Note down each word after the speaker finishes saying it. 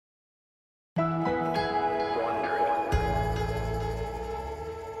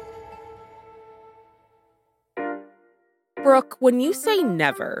Brooke, when you say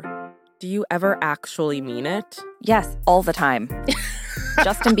never, do you ever actually mean it? Yes, all the time.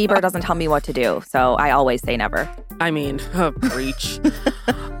 Justin Bieber doesn't tell me what to do, so I always say never. I mean, preach.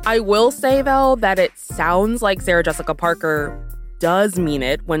 I will say, though, that it sounds like Sarah Jessica Parker does mean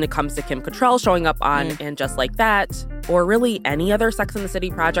it when it comes to Kim Cattrall showing up on And Just Like That, or really any other Sex and the City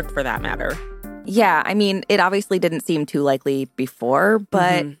project for that matter. Yeah, I mean, it obviously didn't seem too likely before,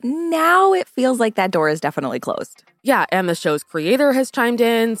 but now it feels like that door is definitely closed. Yeah, and the show's creator has chimed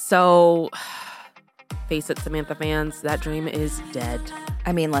in, so face it, Samantha fans, that dream is dead.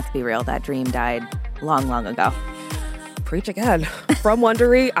 I mean, let's be real, that dream died long, long ago. Preach again. From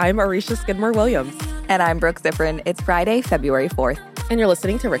Wondery, I'm Arisha Skidmore-Williams. And I'm Brooke Ziffrin. It's Friday, February 4th. And you're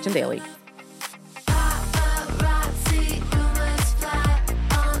listening to Rich and Daily.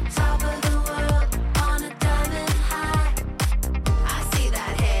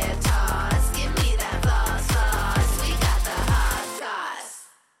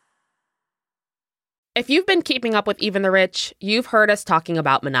 If you've been keeping up with Even the Rich, you've heard us talking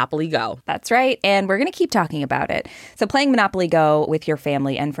about Monopoly Go. That's right, and we're going to keep talking about it. So playing Monopoly Go with your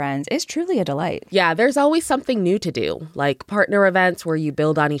family and friends is truly a delight. Yeah, there's always something new to do, like partner events where you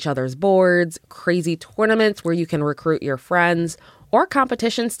build on each other's boards, crazy tournaments where you can recruit your friends, or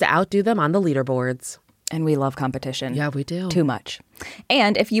competitions to outdo them on the leaderboards. And we love competition. Yeah, we do. Too much.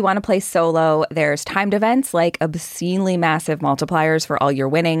 And if you want to play solo, there's timed events like obscenely massive multipliers for all your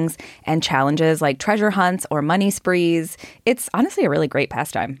winnings and challenges like treasure hunts or money sprees. It's honestly a really great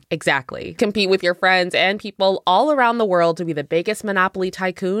pastime. Exactly. Compete with your friends and people all around the world to be the biggest Monopoly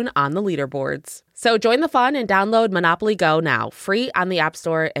tycoon on the leaderboards. So join the fun and download Monopoly Go now, free on the App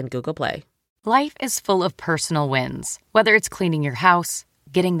Store and Google Play. Life is full of personal wins, whether it's cleaning your house,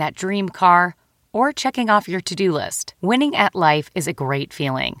 getting that dream car, or checking off your to-do list. Winning at life is a great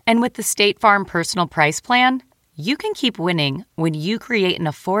feeling. And with the State Farm Personal Price Plan, you can keep winning when you create an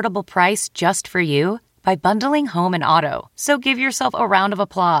affordable price just for you by bundling home and auto. So give yourself a round of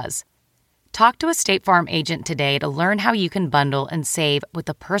applause. Talk to a State Farm agent today to learn how you can bundle and save with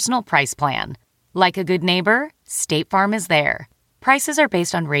the Personal Price Plan. Like a good neighbor, State Farm is there. Prices are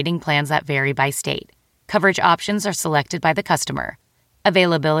based on rating plans that vary by state. Coverage options are selected by the customer.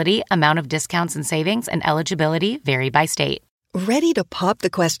 Availability, amount of discounts and savings, and eligibility vary by state. Ready to pop the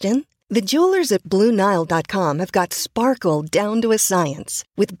question? The jewelers at BlueNile.com have got sparkle down to a science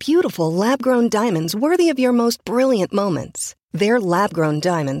with beautiful lab-grown diamonds worthy of your most brilliant moments. Their lab-grown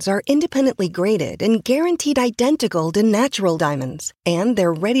diamonds are independently graded and guaranteed identical to natural diamonds, and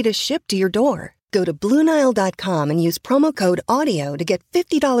they're ready to ship to your door. Go to BlueNile.com and use promo code AUDIO to get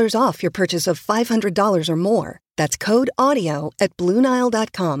 $50 off your purchase of $500 or more. That's code AUDIO at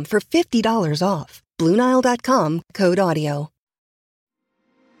BlueNile.com for $50 off. BlueNile.com, code AUDIO.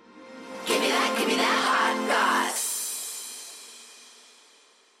 Give me that hot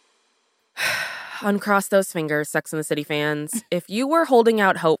goss. Uncross those fingers, Sex and the City fans. If you were holding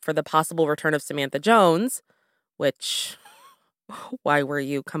out hope for the possible return of Samantha Jones, which, why were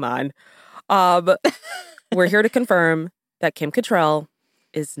you? Come on. We're here to confirm that Kim Cattrall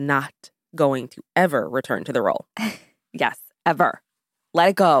is not going to ever return to the role. Yes, ever. Let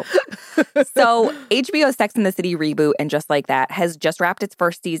it go. So HBO's Sex and the City reboot And Just Like That has just wrapped its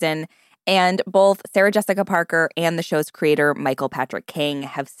first season, and both Sarah Jessica Parker and the show's creator, Michael Patrick King,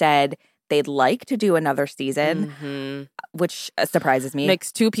 have said they'd like to do another season, which surprises me.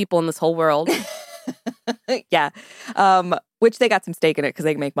 Makes two people in this whole world. Yeah. Which they got some stake in it because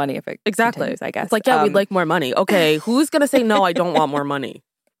they can make money if it continues, I guess. It's like, yeah, we'd like more money. Okay, who's going to say, no, I don't want more money?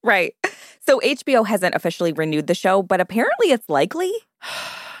 Right. So HBO hasn't officially renewed the show, but apparently it's likely,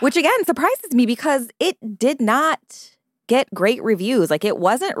 which again surprises me because it did not get great reviews. Like, it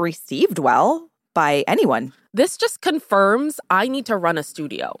wasn't received well by anyone. This just confirms I need to run a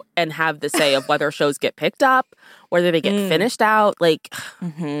studio and have the say of whether shows get picked up, whether they get finished out. Like,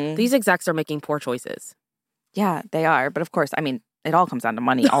 these execs are making poor choices. Yeah, they are. But of course, I mean, it all comes down to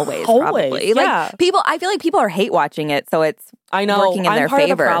money always. Always, probably. yeah. Like, people, I feel like people are hate watching it, so it's working in their part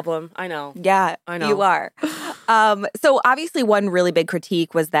favor. Of the problem. I know. Yeah, I know. You are. So obviously one really big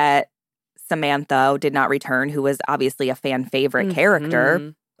critique was that Samantha did not return, who was obviously a fan favorite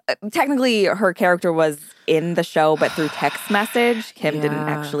character. Technically, her character was in the show, but through text message. Kim didn't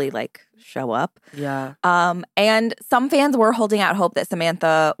actually, show up. Yeah. And some fans were holding out hope that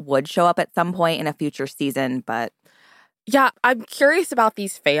Samantha would show up at some point in a future season, but... Yeah, I'm curious about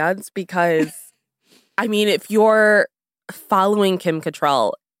these fans because, I mean, if you're following Kim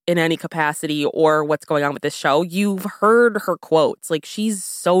Cattrall in any capacity or what's going on with this show, you've heard her quotes. Like, she's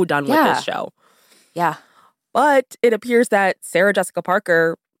so done with this show. Yeah. But it appears that Sarah Jessica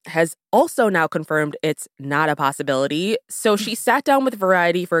Parker has also now confirmed it's not a possibility. So she sat down with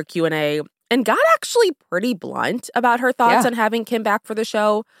Variety for a Q&A and got actually pretty blunt about her thoughts on having Kim back for the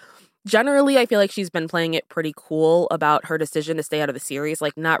show. Generally, I feel like she's been playing it pretty cool about her decision to stay out of the series,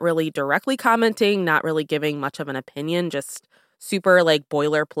 like not really directly commenting, not really giving much of an opinion, just super like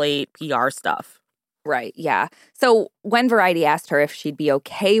boilerplate PR stuff. Right, yeah. So when Variety asked her if she'd be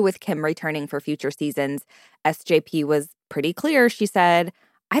okay with Kim returning for future seasons, SJP was pretty clear. She said,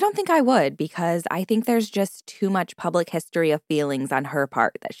 I don't think I would because I think there's just too much public history of feelings on her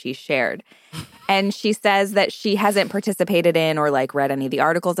part that she shared. And she says that she hasn't participated in or like read any of the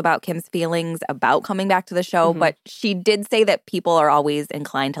articles about Kim's feelings about coming back to the show, but she did say that people are always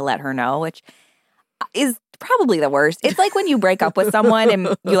inclined to let her know, which is probably the worst. It's like when you break up with someone and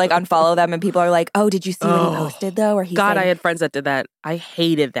you like unfollow them and people are like, oh, did you see what he posted though? Or he God, said, I had friends that did that. I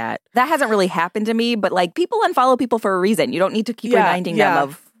hated that. that hasn't really happened to me, but like people unfollow people for a reason. You don't need to keep reminding them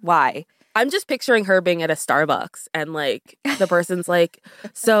of why. I'm just picturing her being at a Starbucks and like the person's like,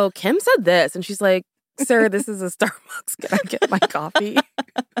 so Kim said this. And she's like, sir, this is a Starbucks. Can I get my coffee?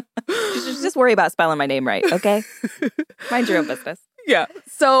 Just worry about spelling my name right, okay? Mind your own business. Yeah.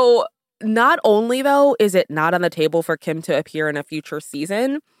 So not only, though, is it not on the table for Kim to appear in a future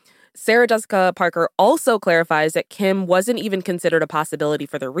season, Sarah Jessica Parker also clarifies that Kim wasn't even considered a possibility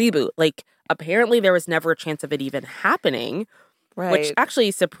for the reboot. Like, apparently there was never a chance of it even happening, which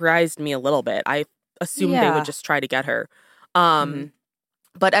actually surprised me a little bit. I assumed they would just try to get her.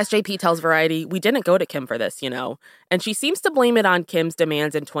 But SJP tells Variety, we didn't go to Kim for this, you know. And she seems to blame it on Kim's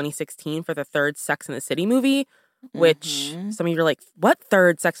demands in 2016 for the third Sex and the City movie, which some of you are like, what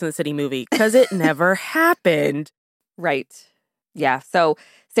third Sex and the City movie? Because it never happened. Right. Yeah. So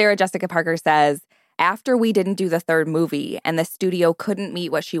Sarah Jessica Parker says, after we didn't do the third movie and the studio couldn't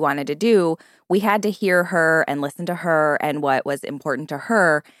meet what she wanted to do, we had to hear her and listen to her and what was important to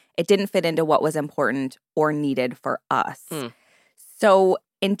her. It didn't fit into what was important or needed for us. So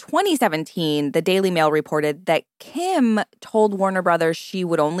in 2017, the Daily Mail reported that Kim told Warner Brothers she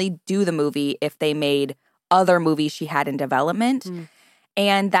would only do the movie if they made other movies she had in development.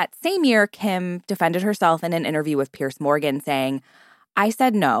 And that same year, Kim defended herself in an interview with Piers Morgan saying, I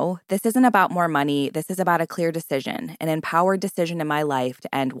said no, this isn't about more money. This is about a clear decision, an empowered decision in my life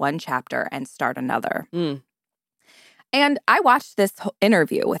to end one chapter and start another. And I watched this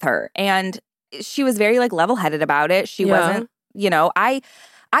interview with her and she was very like level-headed about it. She wasn't, you know, I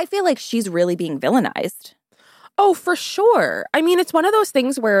feel like she's really being villainized. Oh, for sure. I mean, it's one of those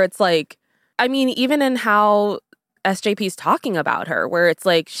things where it's like, I mean, even in how SJP's talking about her, where it's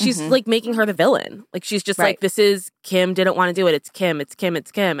like, she's like making her the villain. Like, she's just like, this is Kim didn't want to do it. It's Kim, it's Kim,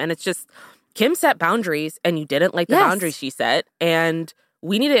 it's Kim. And it's just, Kim set boundaries and you didn't like the boundaries she set. And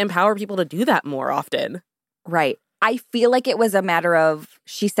we need to empower people to do that more often. Right. I feel like it was a matter of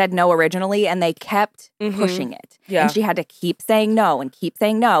she said no originally and they kept pushing it. And she had to keep saying no and keep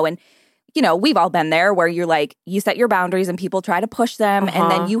saying no. And, you know, we've all been there where you're like, you set your boundaries and people try to push them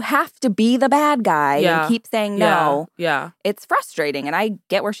and then you have to be the bad guy and keep saying no. It's frustrating and I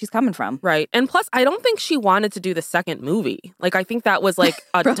get where she's coming from. Right. And plus, I don't think she wanted to do the second movie. Like, I think that was like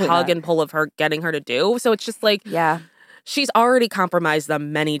a tug and pull of her getting her to do. So it's just like, she's already compromised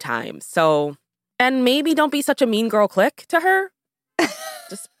them many times. So... And maybe don't be such a mean girl click to her.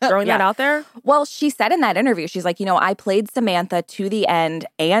 Just throwing that out there. Well, she said in that interview, she's like, you know, I played Samantha to the end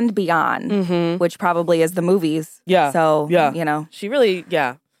and beyond, which probably is the movies. So, you know. She really,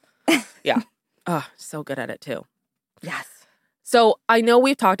 yeah. Oh, so good at it too. Yes. So I know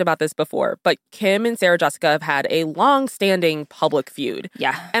we've talked about this before, but Kim and Sarah Jessica have had a long-standing public feud.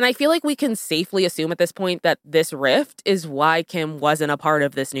 And I feel like we can safely assume at this point that this rift is why Kim wasn't a part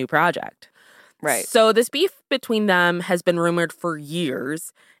of this new project. Right. So this beef between them has been rumored for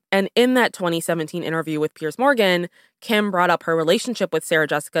years. And in that 2017 interview with Piers Morgan, Kim brought up her relationship with Sarah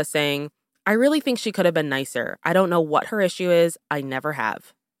Jessica saying, I really think she could have been nicer. I don't know what her issue is. I never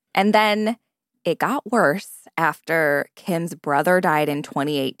have. And then it got worse after Kim's brother died in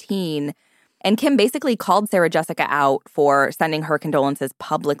 2018. And Kim basically called Sarah Jessica out for sending her condolences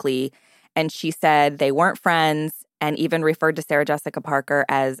publicly. And she said they weren't friends and even referred to Sarah Jessica Parker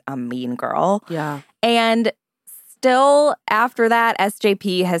as a mean girl. And still after that,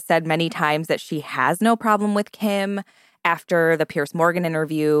 SJP has said many times that she has no problem with Kim. After the Piers Morgan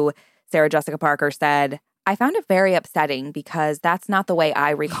interview, Sarah Jessica Parker said, I found it very upsetting because that's not the way I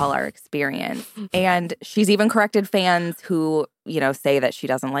recall our experience. And she's even corrected fans who, you know, say that she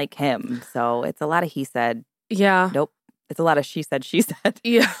doesn't like him. So it's a lot of he said. Nope. It's a lot of she said, she said.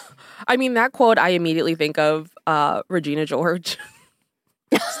 I mean, that quote, I immediately think of Regina George.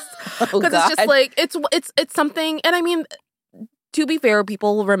 Because it's just like, it's something, and I mean, to be fair,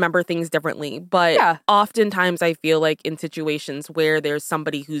 people remember things differently. But Yeah. oftentimes I feel like in situations where there's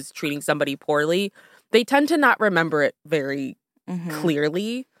somebody who's treating somebody poorly, they tend to not remember it very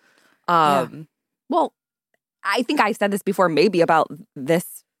clearly. Yeah. Well, I think I said this before, maybe about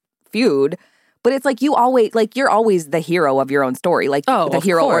this feud, but it's like you're always the hero of your own story. Like Oh, the of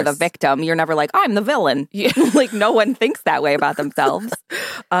hero or the course. victim. You're never like, I'm the villain. Yeah. Like no one thinks that way about themselves.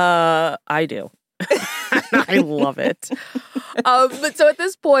 I do. I love it. But so at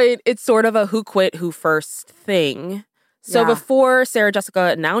this point, it's sort of a who quit, who first thing. So Yeah. before Sarah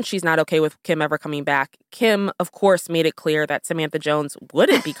Jessica announced she's not okay with Kim ever coming back, Kim, of course, made it clear that Samantha Jones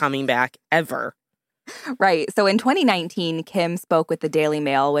wouldn't be coming back ever. Right. So in 2019, Kim spoke with the Daily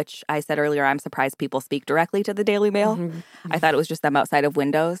Mail, which I said earlier, I'm surprised people speak directly to the Daily Mail. I thought it was just them outside of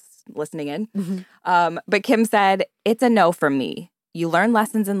windows listening in. But Kim said, "It's a no from me. You learn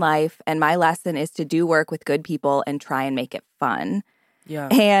lessons in life, and my lesson is to do work with good people and try and make it fun." Yeah.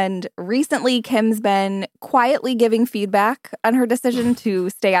 And recently, Kim's been quietly giving feedback on her decision to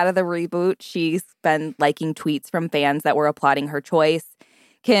stay out of the reboot. She's been liking tweets from fans that were applauding her choice.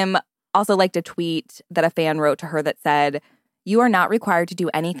 Kim also liked a tweet that a fan wrote to her that said, "You are not required to do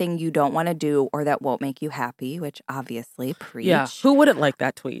anything you don't want to do or that won't make you happy," which obviously preach. Yeah. Who wouldn't like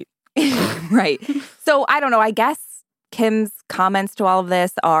that tweet? Right. So I don't know. I guess Kim's comments to all of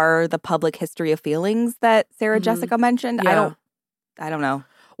this are the public history of feelings that Sarah Jessica mentioned. Yeah. I don't know.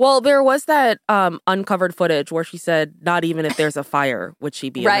 Well, there was that uncovered footage where she said, not even if there's a fire would she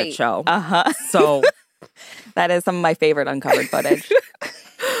be in that show. Uh-huh. So, That is some of my favorite uncovered footage.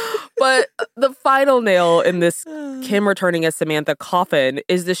 but the final nail in this Kim returning as Samantha coffin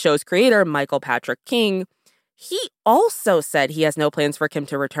is the show's creator, Michael Patrick King. He also said he has no plans for Kim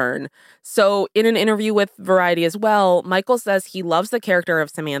to return. So in an interview with Variety as well, Michael says he loves the character of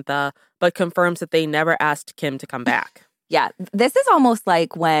Samantha, but confirms that they never asked Kim to come back. Yeah. This is almost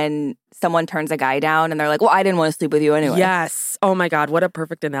like when someone turns a guy down and they're like, well, I didn't want to sleep with you anyway. Yes. Oh my God, what a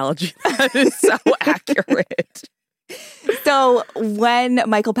perfect analogy. That is so accurate. So when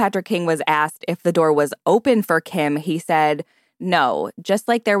Michael Patrick King was asked if the door was open for Kim, he said, no, just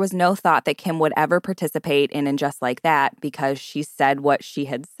like there was no thought that Kim would ever participate in And Just Like That because she said what she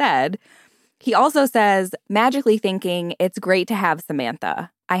had said. He also says, magically thinking, it's great to have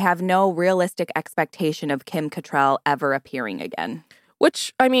Samantha. I have no realistic expectation of Kim Cattrall ever appearing again.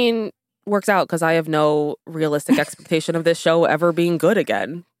 Which, I mean, works out because I have no realistic expectation of this show ever being good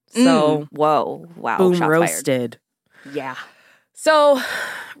again. So, Whoa. Wow. boom, shots roasted. Fired. Yeah. So,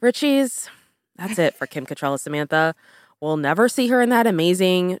 Richies, that's it for Kim Cattrall as Samantha. We'll never see her in that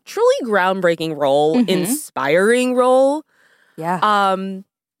amazing, truly groundbreaking role, inspiring role. Yeah.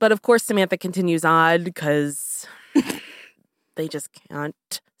 But of course, Samantha continues on because they just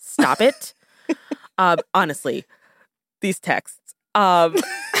can't stop it. Honestly, these texts. I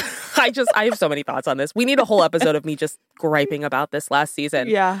have so many thoughts on this. We need a whole episode of me just griping about this last season.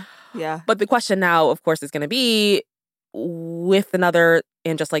 Yeah. But the question now, of course, is going to be, with another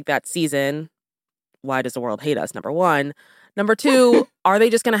And Just Like That season, why does the world hate us? Number one. Number two, are they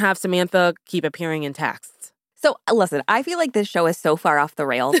just going to have Samantha keep appearing in texts? So listen, I feel like this show is so far off the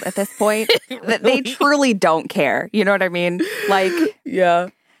rails at this point that they truly don't care. You know what I mean? Like, Yeah.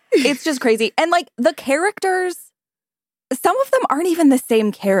 it's just crazy. And like the characters, some of them aren't even the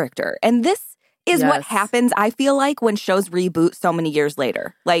same character. And this is what Yes. happens, I feel like, when shows reboot so many years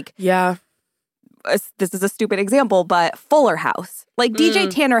later. Like, Yeah. this is a stupid example, but Fuller House. Like, DJ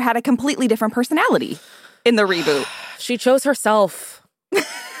Tanner had a completely different personality in the reboot. She chose herself.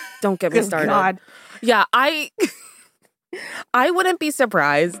 Don't get me Good started. God. Yeah, I wouldn't be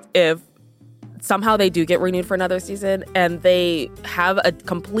surprised if somehow they do get renewed for another season and they have a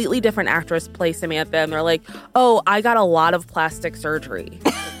completely different actress play Samantha and they're like, oh, I got a lot of plastic surgery.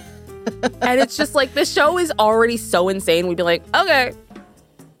 And it's just like, the show is already so insane. We'd be like, okay,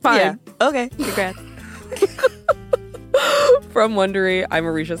 fine. Yeah. Okay. Congrats. From Wondery, I'm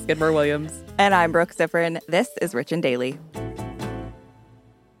Marisha Skidmore-Williams. And I'm Brooke Sifrin. This is Rich and Daily.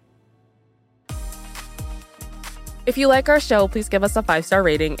 If you like our show, please give us a 5-star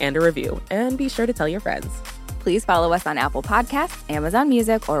rating and a review. And be sure to tell your friends. Please follow us on Apple Podcasts, Amazon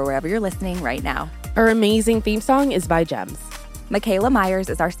Music, or wherever you're listening right now. Our amazing theme song is by Gems. Michaela Myers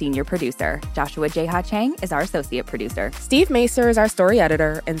is our senior producer. Joshua J. Ha Chang is our associate producer. Steve Macer is our story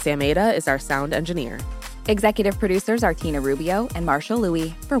editor, and Sam Ada is our sound engineer. Executive producers are Tina Rubio and Marshall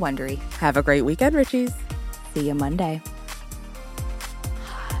Louie for Wondery. Have a great weekend, Richies. See you Monday.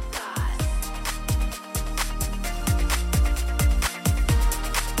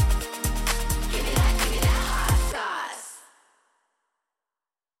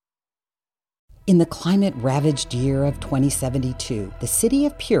 In the climate-ravaged year of 2072, the city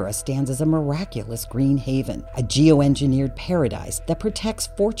of Pura stands as a miraculous green haven, a geoengineered paradise that protects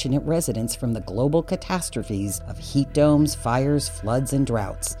fortunate residents from the global catastrophes of heat domes, fires, floods, and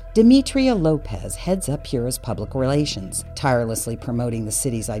droughts. Demetria Lopez heads up Pura's public relations, tirelessly promoting the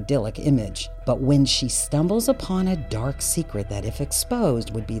city's idyllic image. But when she stumbles upon a dark secret that, if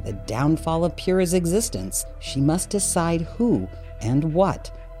exposed, would be the downfall of Pura's existence, she must decide who and what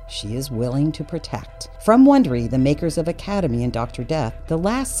she is willing to protect. From Wondery, the makers of Academy and Dr. Death, The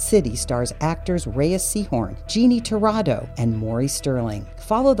Last City stars actors Reyes Sehorn, Jeannie Torrado, and Maury Sterling.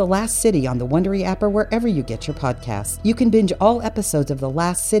 Follow The Last City on the Wondery app or wherever you get your podcasts. You can binge all episodes of The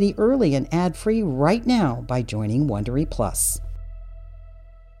Last City early and ad-free right now by joining Wondery Plus.